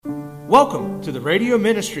Welcome to the radio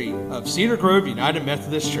ministry of Cedar Grove United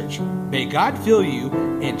Methodist Church. May God fill you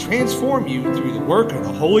and transform you through the work of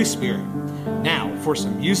the Holy Spirit. Now for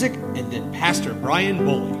some music and then Pastor Brian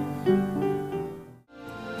Bully.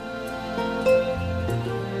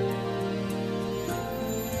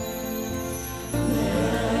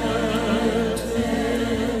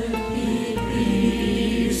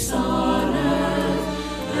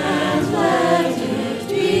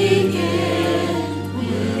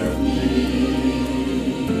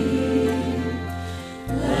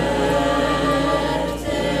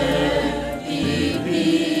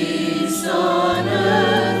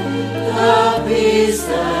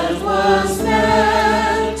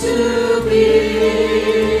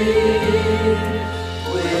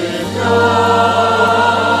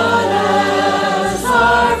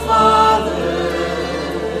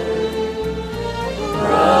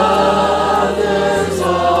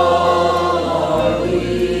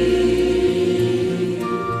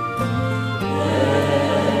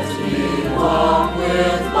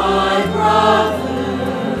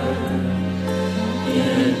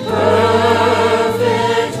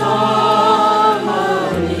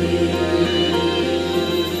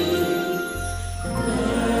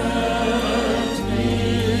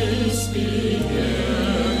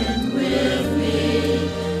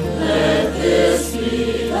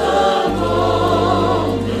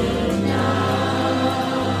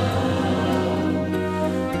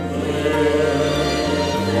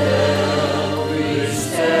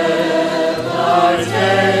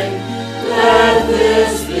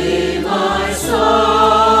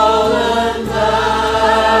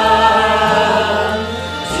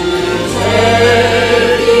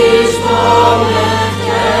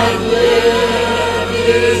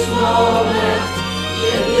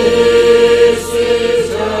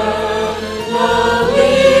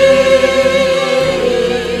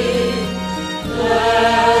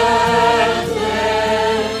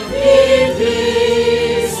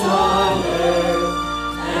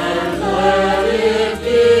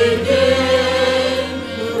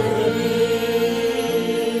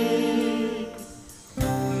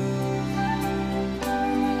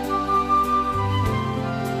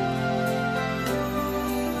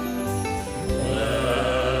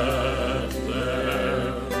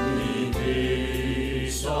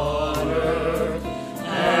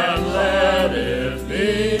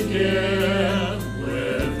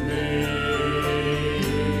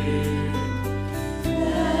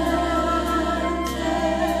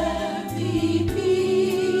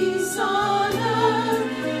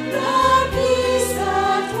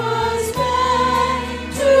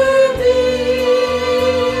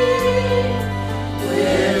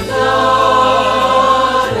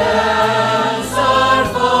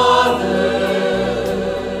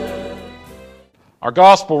 Our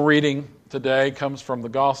gospel reading today comes from the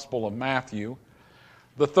Gospel of Matthew,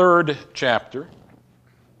 the 3rd chapter.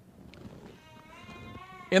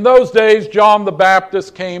 In those days, John the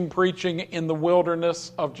Baptist came preaching in the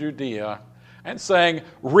wilderness of Judea and saying,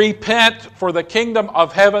 "Repent, for the kingdom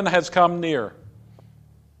of heaven has come near."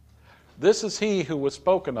 This is he who was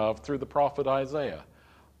spoken of through the prophet Isaiah,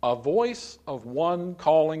 a voice of one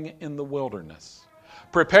calling in the wilderness,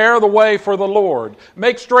 "Prepare the way for the Lord,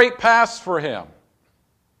 make straight paths for him."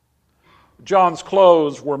 John's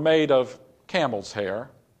clothes were made of camel's hair,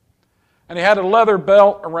 and he had a leather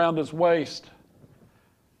belt around his waist.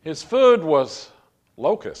 His food was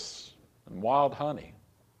locusts and wild honey.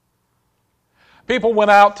 People went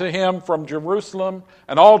out to him from Jerusalem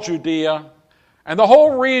and all Judea and the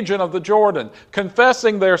whole region of the Jordan,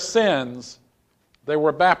 confessing their sins. They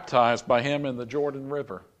were baptized by him in the Jordan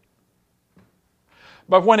River.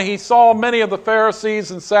 But when he saw many of the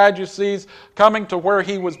Pharisees and Sadducees coming to where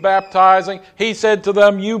he was baptizing, he said to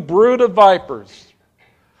them, "You brood of vipers,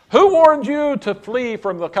 who warned you to flee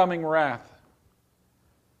from the coming wrath?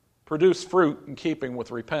 Produce fruit in keeping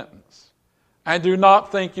with repentance. And do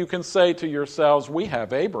not think you can say to yourselves, 'We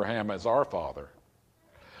have Abraham as our father.'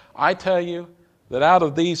 I tell you that out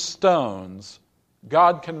of these stones,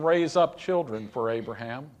 God can raise up children for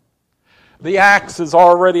Abraham. The axe is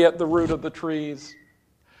already at the root of the trees.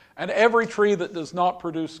 And every tree that does not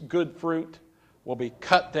produce good fruit will be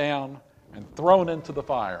cut down and thrown into the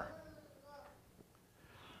fire.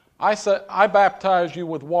 I baptize you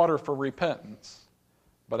with water for repentance,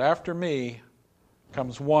 but after me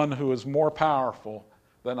comes one who is more powerful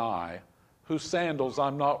than I, whose sandals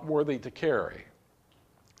I'm not worthy to carry.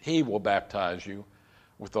 He will baptize you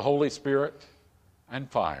with the Holy Spirit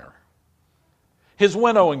and fire. His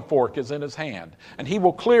winnowing fork is in his hand, and he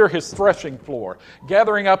will clear his threshing floor,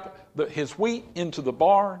 gathering up his wheat into the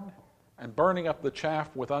barn and burning up the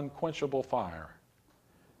chaff with unquenchable fire.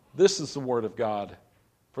 This is the word of God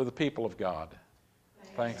for the people of God.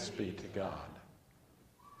 Thanks be to God.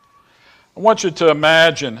 I want you to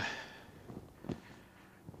imagine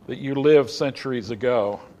that you lived centuries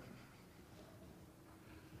ago,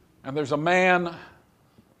 and there's a man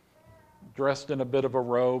dressed in a bit of a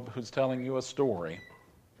robe who's telling you a story.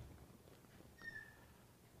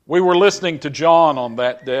 We were listening to John on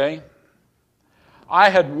that day. I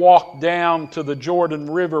had walked down to the Jordan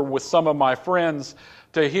River with some of my friends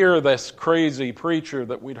to hear this crazy preacher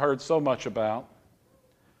that we'd heard so much about.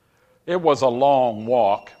 It was a long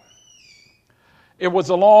walk. It was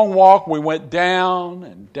a long walk. We went down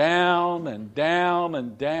and down and down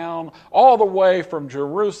and down, all the way from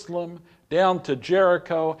Jerusalem down to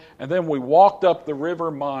Jericho, and then we walked up the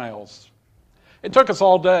river miles. It took us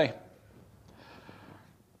all day.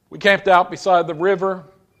 We camped out beside the river.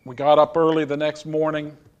 We got up early the next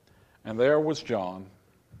morning, and there was John.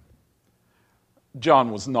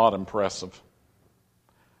 John was not impressive.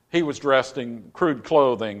 He was dressed in crude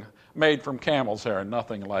clothing made from camel's hair,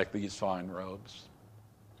 nothing like these fine robes.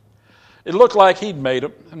 It looked like he'd made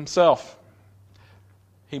it himself.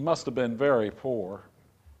 He must have been very poor.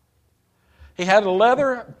 He had a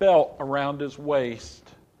leather belt around his waist.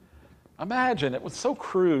 Imagine, it was so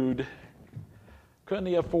crude. Couldn't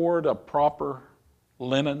he afford a proper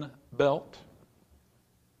linen belt?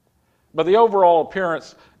 But the overall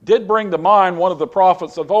appearance did bring to mind one of the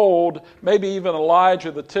prophets of old, maybe even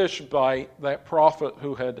Elijah the Tishbite, that prophet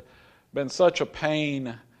who had been such a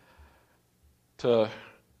pain to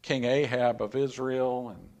King Ahab of Israel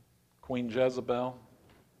and Queen Jezebel.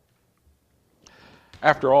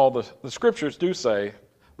 After all, the scriptures do say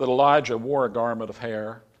that Elijah wore a garment of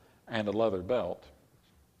hair and a leather belt.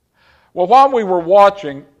 Well, while we were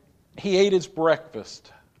watching, he ate his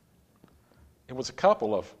breakfast. It was a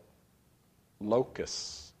couple of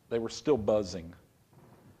locusts. They were still buzzing.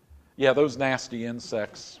 Yeah, those nasty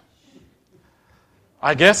insects.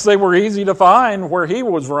 I guess they were easy to find where he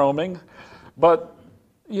was roaming, but,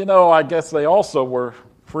 I guess they also were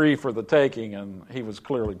free for the taking, and he was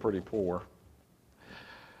clearly pretty poor.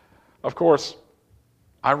 Of course,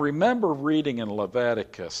 I remember reading in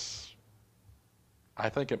Leviticus, I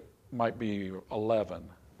think it might be 11,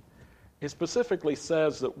 it specifically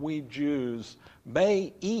says that we Jews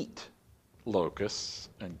may eat locusts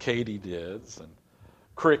and katydids and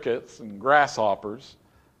crickets and grasshoppers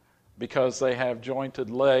because they have jointed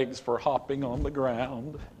legs for hopping on the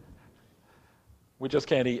ground. We just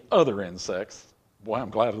can't eat other insects. Boy,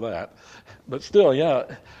 I'm glad of that. But still, yeah.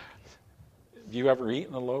 Have you ever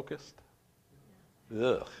eaten a locust?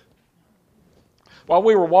 Ugh. While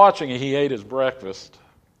we were watching, he ate his breakfast.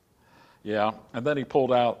 Yeah, and then he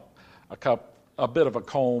pulled out a bit of a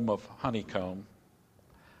comb of honeycomb,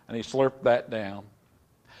 and he slurped that down.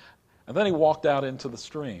 And then he walked out into the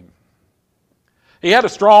stream. He had a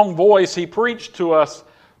strong voice. He preached to us,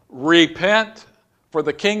 "Repent, for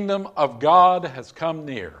the kingdom of God has come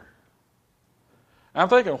near." And I'm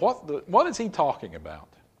thinking, what is he talking about?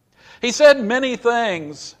 He said many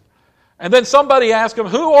things, and then somebody asked him,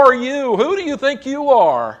 "Who are you? Who do you think you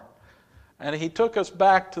are?" And he took us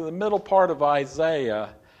back to the middle part of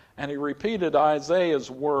Isaiah, and he repeated Isaiah's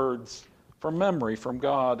words from memory from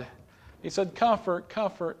God. He said, "Comfort,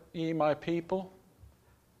 comfort ye my people,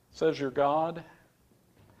 says your God.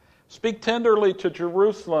 Speak tenderly to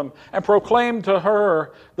Jerusalem and proclaim to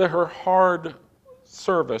her that her hard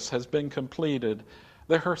service has been completed,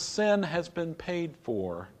 that her sin has been paid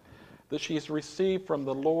for, that she has received from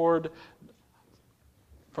the Lord's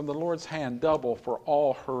hand double for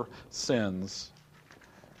all her sins."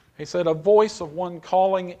 He said, "A voice of one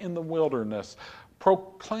calling in the wilderness,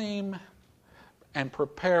 proclaim and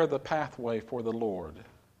prepare the pathway for the Lord.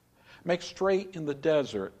 Make straight in the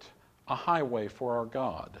desert a highway for our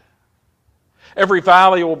God. Every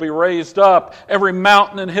valley will be raised up, every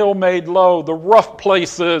mountain and hill made low. The rough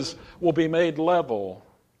places will be made level,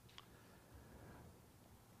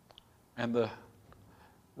 and the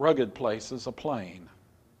rugged places a plain.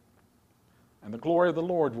 And the glory of the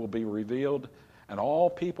Lord will be revealed, and all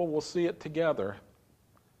people will see it together.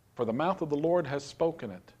 For the mouth of the Lord has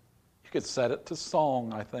spoken it." You could set it to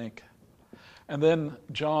song, I think. And then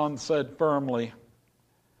John said firmly,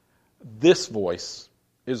 "This voice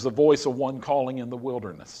is the voice of one calling in the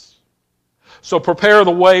wilderness. So prepare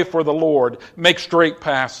the way for the Lord, make straight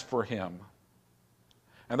paths for him."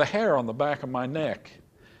 And the hair on the back of my neck,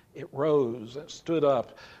 it rose, it stood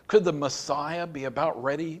up. Could the Messiah be about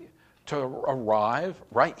ready to arrive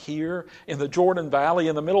right here in the Jordan Valley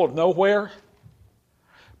in the middle of nowhere?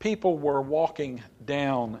 People were walking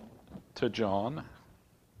down to John,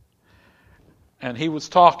 And he was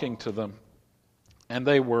talking to them, and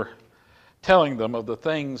they were telling them of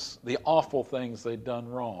the awful things they'd done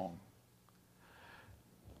wrong.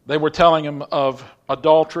 They were telling him of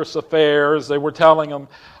adulterous affairs. They were telling him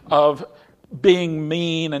of being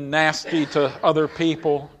mean and nasty to other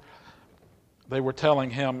people. They were telling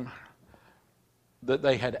him that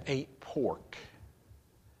they had ate pork,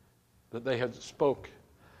 that they had spoke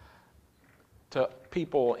to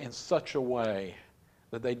people in such a way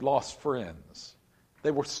that they'd lost friends.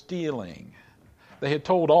 They were stealing. They had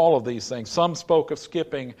told all of these things. Some spoke of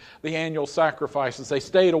skipping the annual sacrifices. They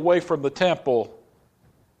stayed away from the temple.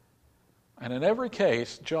 And in every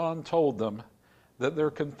case, John told them that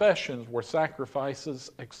their confessions were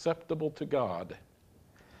sacrifices acceptable to God.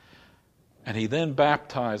 And he then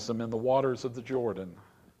baptized them in the waters of the Jordan,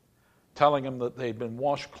 telling them that they'd been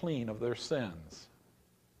washed clean of their sins.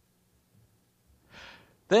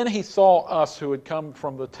 Then he saw us who had come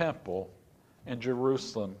from the temple in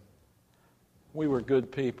Jerusalem. We were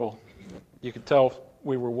good people. You could tell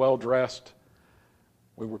we were well dressed.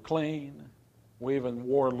 We were clean. We even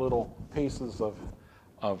wore little pieces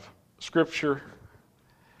of Scripture.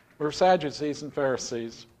 We were Sadducees and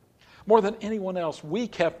Pharisees. More than anyone else, we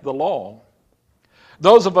kept the law.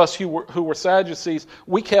 Those of us who were Sadducees,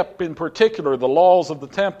 we kept in particular the laws of the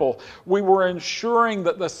temple. We were ensuring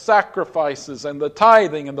that the sacrifices and the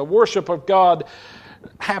tithing and the worship of God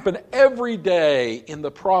happened every day in the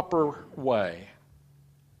proper way.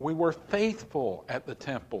 We were faithful at the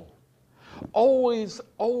temple. Always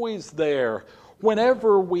there.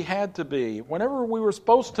 Whenever we had to be, whenever we were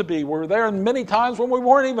supposed to be, we were there, and many times when we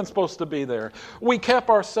weren't even supposed to be there. We kept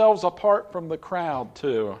ourselves apart from the crowd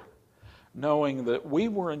too, knowing that we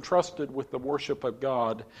were entrusted with the worship of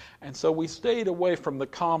God, and so we stayed away from the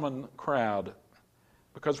common crowd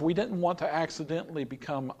because we didn't want to accidentally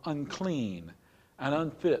become unclean and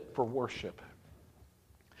unfit for worship.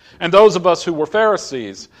 And those of us who were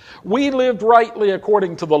Pharisees, we lived rightly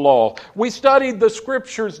according to the law. We studied the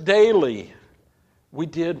Scriptures daily. We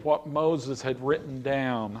did what Moses had written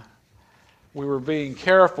down. We were being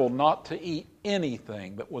careful not to eat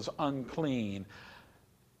anything that was unclean.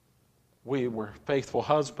 We were faithful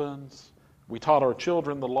husbands. We taught our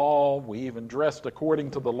children the law. We even dressed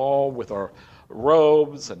according to the law with our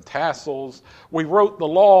robes and tassels. We wrote the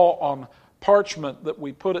law on parchment that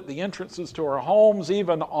we put at the entrances to our homes,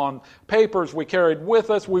 even on papers we carried with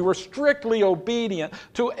us. We were strictly obedient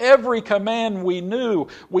to every command we knew.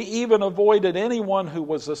 We even avoided anyone who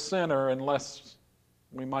was a sinner unless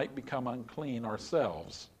we might become unclean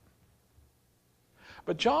ourselves.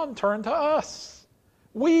 But John turned to us.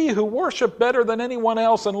 We who worshiped better than anyone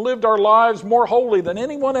else and lived our lives more holy than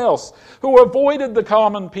anyone else, who avoided the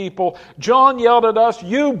common people, John yelled at us,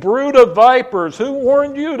 "You brood of vipers, who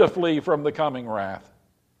warned you to flee from the coming wrath?"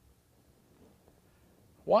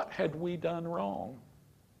 What had we done wrong?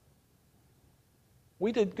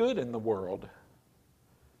 We did good in the world.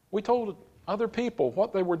 We told other people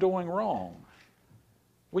what they were doing wrong.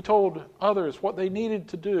 We told others what they needed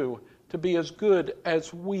to do to be as good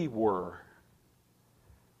as we were.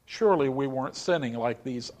 Surely we weren't sinning like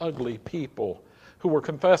these ugly people who were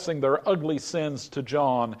confessing their ugly sins to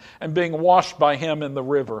John and being washed by him in the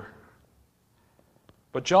river.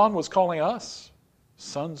 But John was calling us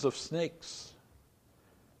sons of snakes,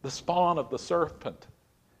 the spawn of the serpent,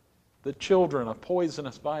 the children of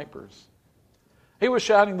poisonous vipers. He was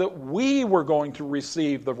shouting that we were going to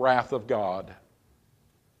receive the wrath of God.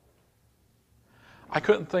 I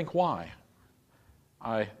couldn't think why.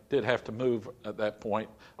 I did have to move at that point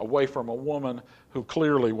away from a woman who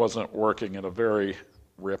clearly wasn't working in a very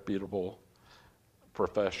reputable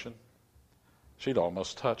profession. She'd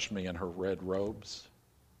almost touched me in her red robes.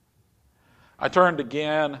 I turned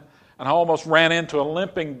again, and I almost ran into a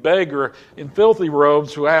limping beggar in filthy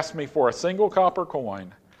robes who asked me for a single copper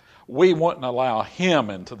coin. We wouldn't allow him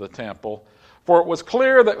into the temple, for it was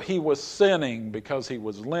clear that he was sinning because he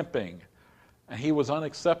was limping. And he was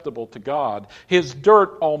unacceptable to God. His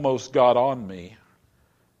dirt almost got on me.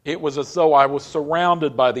 It was as though I was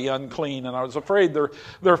surrounded by the unclean, and I was afraid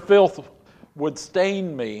their filth would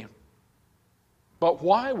stain me. But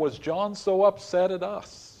why was John so upset at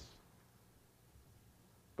us?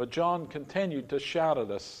 But John continued to shout at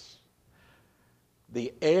us,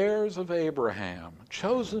 the heirs of Abraham,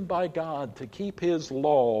 chosen by God to keep his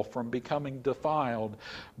law from becoming defiled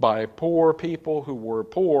by poor people who were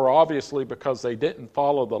poor, obviously because they didn't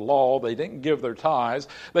follow the law, they didn't give their tithes,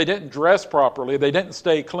 they didn't dress properly, they didn't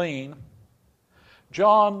stay clean.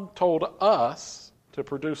 John told us to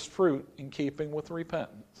produce fruit in keeping with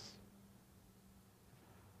repentance.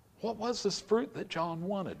 What was this fruit that John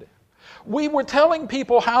wanted? We were telling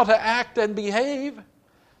people how to act and behave.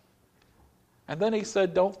 And then he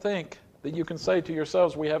said, don't think that you can say to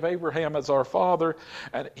yourselves, we have Abraham as our father.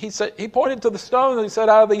 And he pointed to the stones and he said,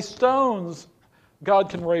 out of these stones, God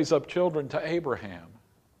can raise up children to Abraham.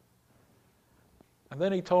 And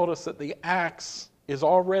then he told us that the axe is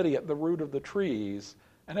already at the root of the trees,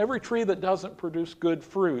 and every tree that doesn't produce good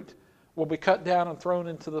fruit will be cut down and thrown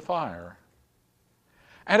into the fire.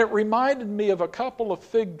 And it reminded me of a couple of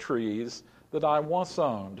fig trees that I once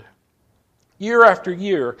owned. Year after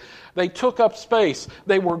year, they took up space.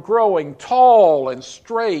 They were growing tall and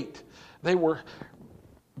straight. They were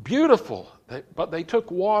beautiful, but they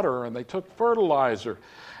took water and they took fertilizer,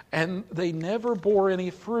 and they never bore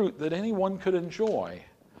any fruit that anyone could enjoy.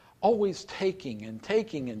 Always taking and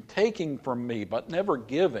taking and taking from me, but never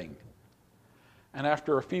giving. And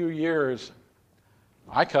after a few years,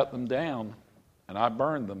 I cut them down and I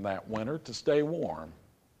burned them that winter to stay warm.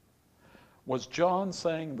 Was John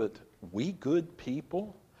saying that we good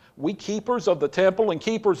people, we keepers of the temple and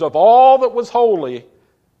keepers of all that was holy,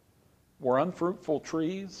 were unfruitful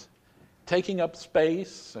trees, taking up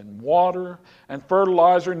space and water and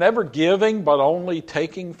fertilizer, never giving but only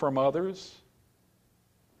taking from others?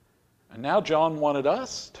 And now John wanted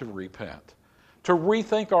us to repent, to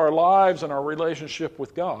rethink our lives and our relationship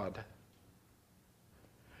with God.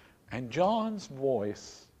 And John's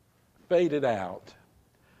voice faded out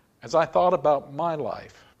as I thought about my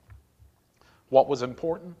life, what was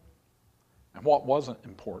important and what wasn't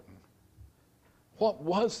important. What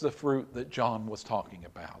was the fruit that John was talking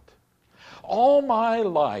about? All my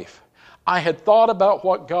life, I had thought about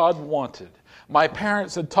what God wanted. My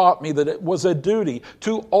parents had taught me that it was a duty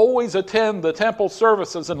to always attend the temple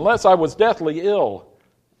services unless I was deathly ill.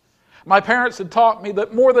 My parents had taught me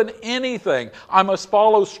that more than anything, I must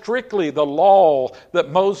follow strictly the law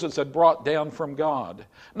that Moses had brought down from God.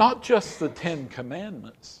 Not just the 10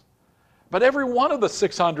 Commandments, but every one of the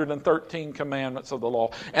 613 commandments of the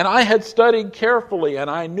law. And I had studied carefully, and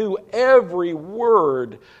I knew every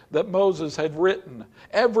word that Moses had written,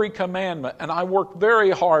 every commandment, and I worked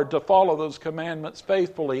very hard to follow those commandments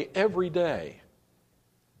faithfully every day.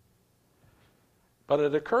 But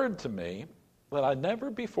it occurred to me that I never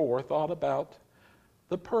before thought about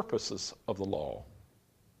the purposes of the law,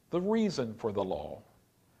 the reason for the law,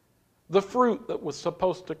 the fruit that was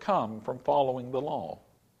supposed to come from following the law.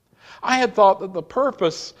 I had thought that the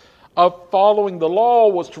purpose of following the law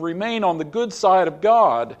was to remain on the good side of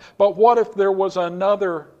God, but what if there was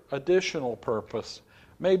another additional purpose,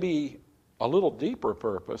 maybe a little deeper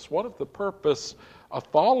purpose? What if the purpose of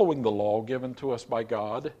following the law given to us by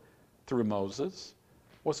God through Moses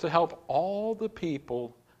was to help all the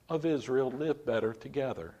people of Israel live better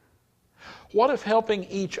together? What if helping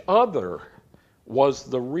each other was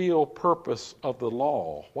the real purpose of the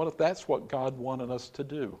law? What if that's what God wanted us to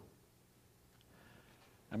do?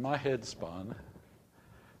 And my head spun.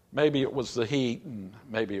 Maybe it was the heat, and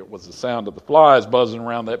maybe it was the sound of the flies buzzing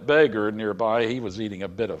around that beggar nearby. He was eating a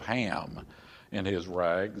bit of ham in his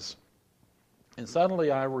rags. And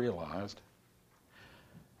suddenly I realized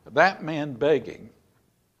that man begging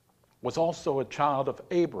was also a child of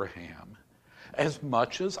Abraham as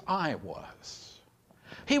much as I was.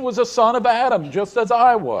 He was a son of Adam just as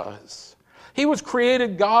I was. He was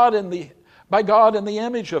created by God in the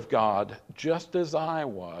image of God just as I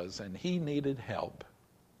was, and he needed help.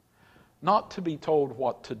 Not to be told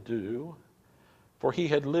what to do, for he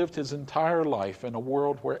had lived his entire life in a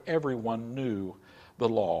world where everyone knew the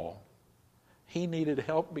law. He needed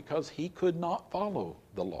help because he could not follow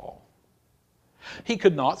the law. He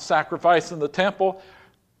could not sacrifice in the temple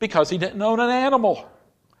because he didn't own an animal.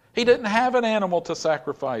 He didn't have an animal to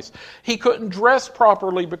sacrifice. He couldn't dress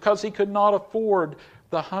properly because he could not afford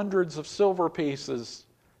the hundreds of silver pieces,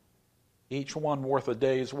 each one worth a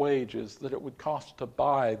day's wages, that it would cost to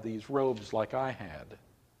buy these robes like I had.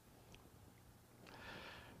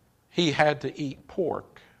 He had to eat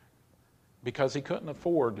pork because he couldn't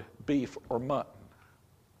afford beef or mutton.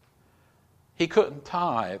 He couldn't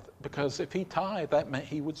tithe because if he tithed, that meant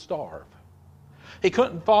he would starve. He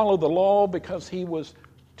couldn't follow the law because he was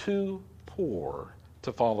too poor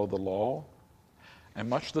to follow the law. And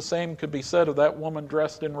much the same could be said of that woman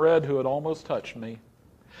dressed in red who had almost touched me.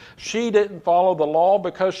 She didn't follow the law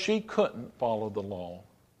because she couldn't follow the law.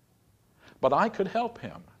 But I could help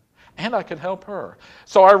him, and I could help her.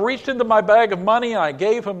 So I reached into my bag of money, and I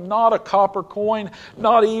gave him not a copper coin,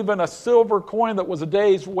 not even a silver coin that was a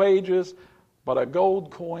day's wages, but a gold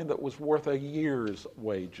coin that was worth a year's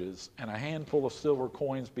wages, and a handful of silver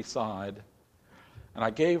coins beside. And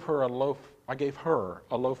I gave her a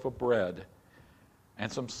loaf of bread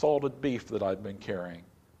and some salted beef that I'd been carrying.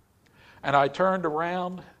 And I turned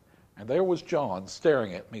around, and there was John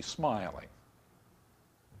staring at me, smiling.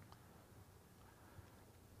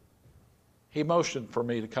 He motioned for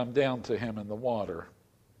me to come down to him in the water.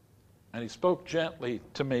 And he spoke gently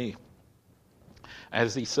to me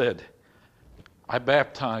as he said, I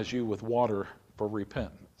baptize you with water for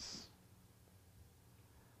repentance.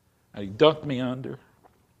 And he dunked me under.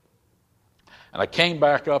 And I came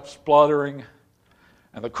back up spluttering.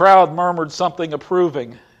 And the crowd murmured something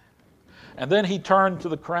approving. And then he turned to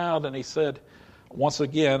the crowd and he said, once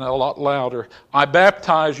again, a lot louder, I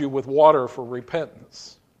baptize you with water for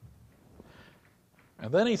repentance.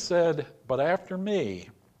 And then he said, but after me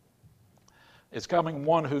is coming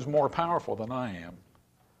one who's more powerful than I am.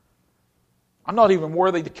 I'm not even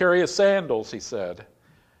worthy to carry his sandals, he said.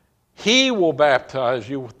 He will baptize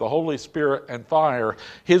you with the Holy Spirit and fire.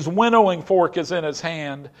 His winnowing fork is in his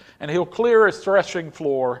hand, and he'll clear his threshing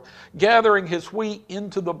floor, gathering his wheat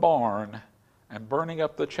into the barn and burning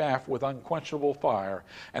up the chaff with unquenchable fire.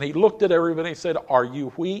 And he looked at everybody and said, are you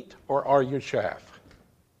wheat or are you chaff?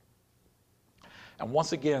 And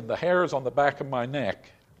once again, the hairs on the back of my neck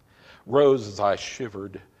rose as I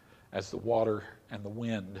shivered as the water and the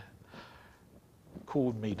wind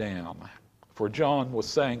cooled me down. For John was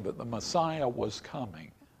saying that the Messiah was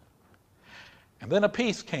coming. And then a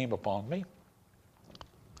peace came upon me,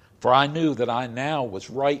 for I knew that I now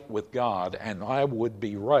was right with God and I would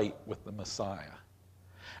be right with the Messiah.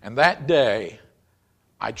 And that day,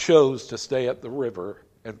 I chose to stay at the river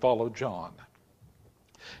and follow John.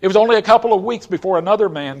 It was only a couple of weeks before another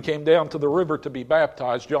man came down to the river to be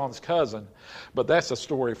baptized, John's cousin, but that's a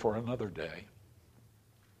story for another day.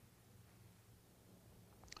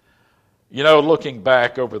 You know, looking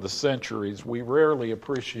back over the centuries, we rarely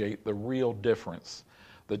appreciate the real difference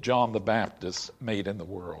that John the Baptist made in the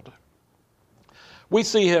world. We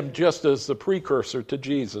see him just as the precursor to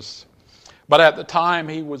Jesus, but at the time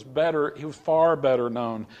he was far better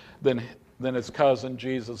known than his cousin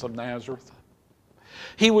Jesus of Nazareth.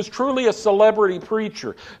 He was truly a celebrity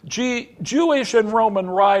preacher. Jewish and Roman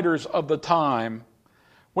writers of the time,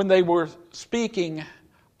 when they were speaking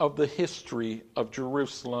of the history of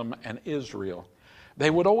Jerusalem and Israel, they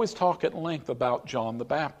would always talk at length about John the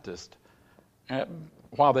Baptist,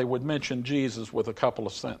 while they would mention Jesus with a couple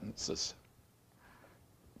of sentences.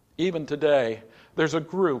 Even today, there's a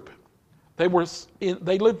group. They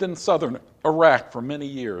lived in southern Iraq for many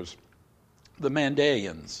years, the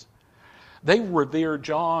Mandaeans. They revere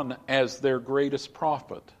John as their greatest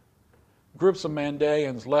prophet. Groups of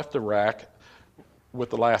Mandaeans left Iraq with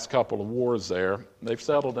the last couple of wars there. They've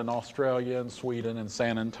settled in Australia and Sweden and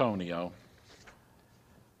San Antonio.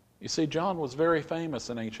 You see, John was very famous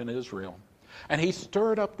in ancient Israel, and he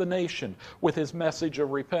stirred up the nation with his message of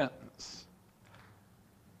repentance.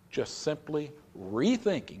 Just simply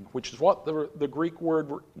rethinking, which is what the Greek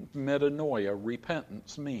word metanoia,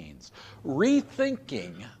 repentance, means.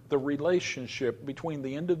 Rethinking the relationship between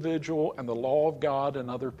the individual and the law of God and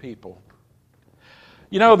other people.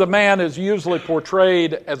 You know, the man is usually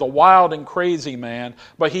portrayed as a wild and crazy man,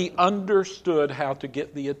 but he understood how to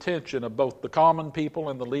get the attention of both the common people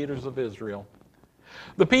and the leaders of Israel.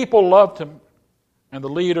 The people loved him, and the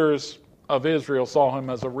leaders of Israel saw him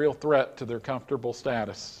as a real threat to their comfortable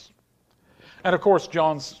status. And of course,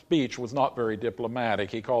 John's speech was not very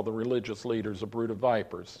diplomatic. He called the religious leaders a brood of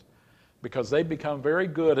vipers, because they'd become very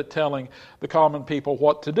good at telling the common people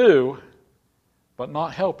what to do, but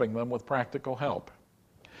not helping them with practical help.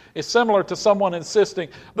 It's similar to someone insisting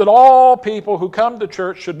that all people who come to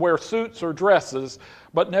church should wear suits or dresses,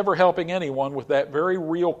 but never helping anyone with that very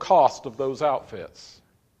real cost of those outfits.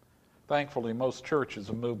 Thankfully, most churches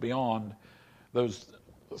have moved beyond those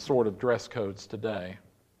sort of dress codes today.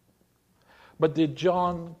 But did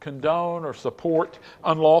John condone or support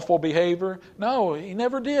unlawful behavior? No, he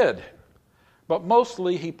never did. But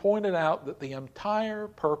mostly he pointed out that the entire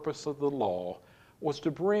purpose of the law was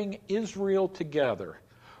to bring Israel together,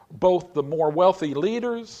 both the more wealthy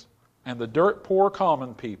leaders and the dirt poor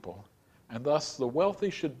common people. And thus the wealthy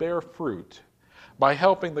should bear fruit by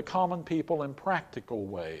helping the common people in practical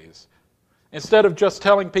ways. Instead of just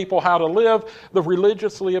telling people how to live, the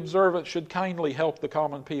religiously observant should kindly help the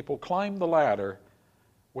common people climb the ladder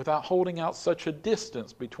without holding out such a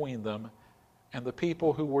distance between them and the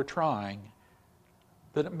people who were trying,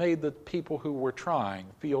 that it made the people who were trying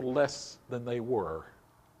feel less than they were.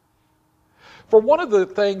 For one of the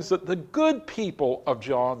things that the good people of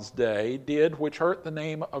John's day did, which hurt the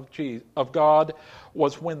name of God,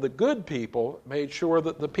 was when the good people made sure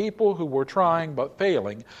that the people who were trying but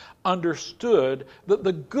failing understood that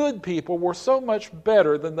the good people were so much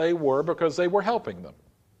better than they were because they were helping them.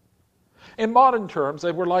 In modern terms,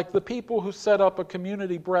 they were like the people who set up a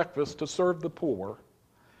community breakfast to serve the poor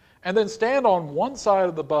and then stand on one side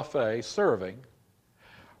of the buffet serving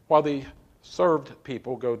while the served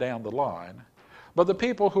people go down the line. But the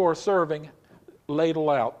people who are serving ladle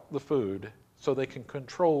out the food so they can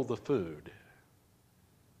control the food.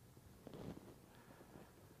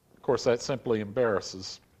 Of course, that simply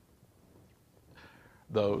embarrasses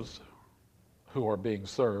those who are being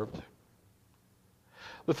served.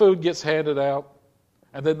 The food gets handed out,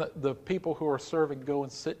 and then the people who are serving go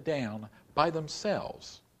and sit down by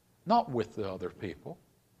themselves, not with the other people,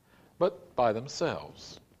 but by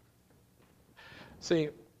themselves. See,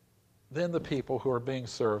 then the people who are being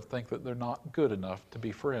served think that they're not good enough to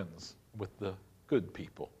be friends with the good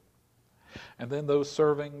people. And then those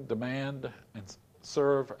serving demand and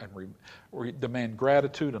serve and demand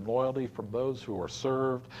gratitude and loyalty from those who are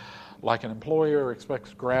served, like an employer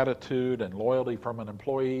expects gratitude and loyalty from an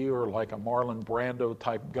employee, or like a Marlon Brando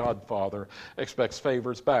type godfather expects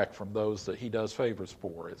favors back from those that he does favors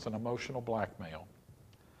for. It's an emotional blackmail.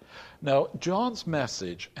 Now, John's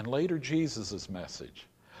message, and later Jesus' message,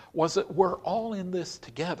 was that we're all in this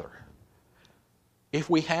together. If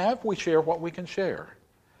we have, we share what we can share,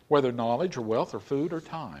 whether knowledge or wealth or food or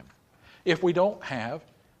time. If we don't have,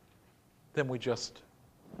 then we just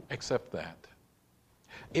accept that.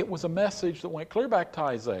 It was a message that went clear back to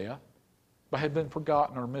Isaiah, but had been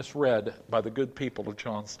forgotten or misread by the good people of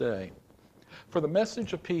John's day. For the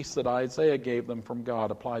message of peace that Isaiah gave them from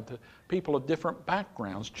God applied to people of different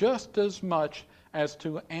backgrounds just as much as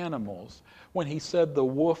to animals. When he said the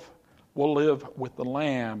wolf will live with the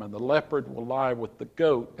lamb, and the leopard will lie with the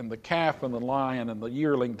goat, and the calf and the lion and the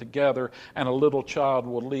yearling together, and a little child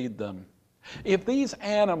will lead them. If these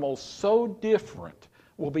animals so different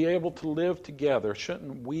will be able to live together,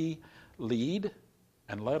 shouldn't we lead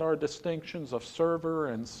and let our distinctions of server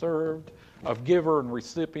and served, of giver and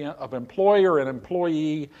recipient, of employer and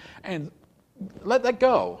employee, and let that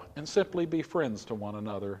go and simply be friends to one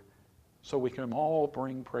another so we can all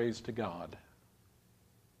bring praise to God?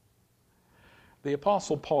 The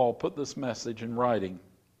Apostle Paul put this message in writing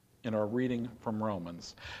in our reading from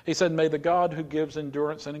Romans. He said, "May the God who gives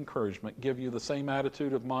endurance and encouragement give you the same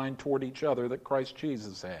attitude of mind toward each other that Christ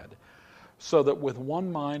Jesus had, so that with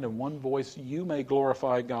one mind and one voice you may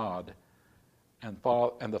glorify God and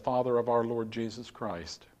the Father of our Lord Jesus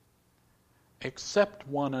Christ. Accept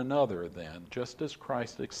one another then, just as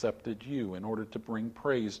Christ accepted you in order to bring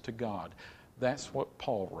praise to God." That's what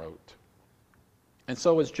Paul wrote. And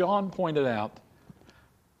so as John pointed out,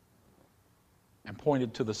 and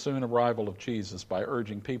pointed to the soon arrival of Jesus by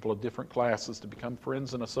urging people of different classes to become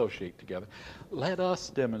friends and associate together, let us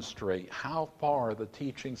demonstrate how far the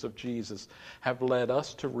teachings of Jesus have led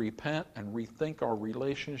us to repent and rethink our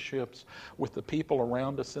relationships with the people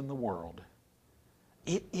around us in the world.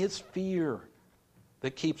 It is fear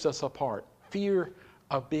that keeps us apart. Fear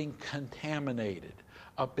of being contaminated,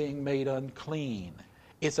 of being made unclean.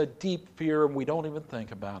 It's a deep fear, and we don't even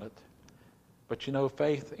think about it. But you know,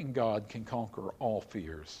 faith in God can conquer all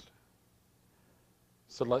fears.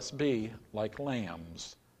 So let's be like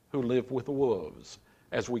lambs who live with wolves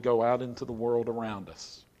as we go out into the world around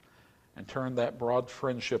us and turn that broad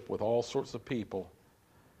friendship with all sorts of people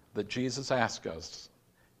that Jesus asked us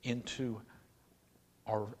into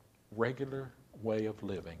our regular way of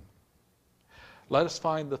living. Let us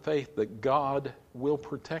find the faith that God will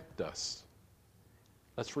protect us.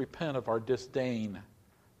 Let's repent of our disdain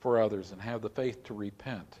for others and have the faith to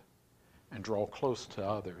repent and draw close to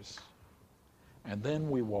others. And then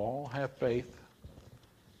we will all have faith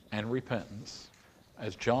and repentance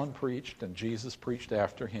as John preached and Jesus preached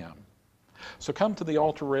after him. So come to the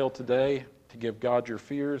altar rail today to give God your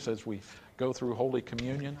fears as we go through Holy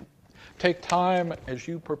Communion. Take time as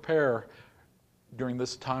you prepare during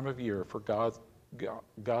this time of year for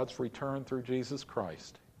God's return through Jesus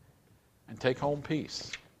Christ, and take home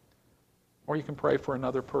peace. Or you can pray for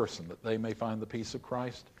another person that they may find the peace of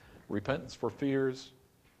Christ, repentance for fears,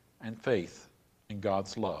 and faith in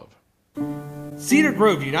God's love. Cedar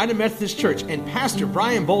Grove United Methodist Church and Pastor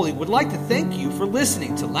Brian Boley would like to thank you for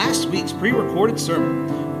listening to last week's pre-recorded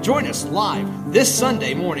sermon. Join us live this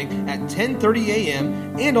Sunday morning at 10:30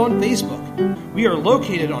 a.m. and on Facebook. We are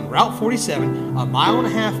located on Route 47, a mile and a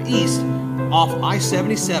half east off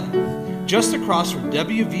I-77, just across from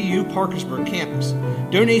WVU Parkersburg campus.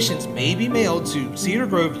 Donations may be mailed to Cedar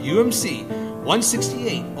Grove UMC,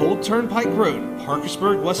 168 Old Turnpike Road,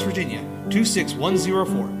 Parkersburg, West Virginia,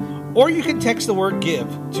 26104. Or you can text the word GIVE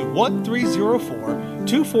to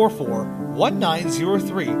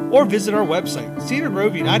 1304-244-1903, or visit our website,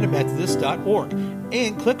 cedargroveunitedmethodist.org,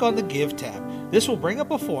 and click on the Give tab. This will bring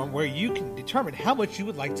up a form where you can determine how much you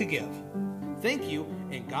would like to give. Thank you,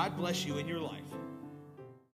 and God bless you in your life.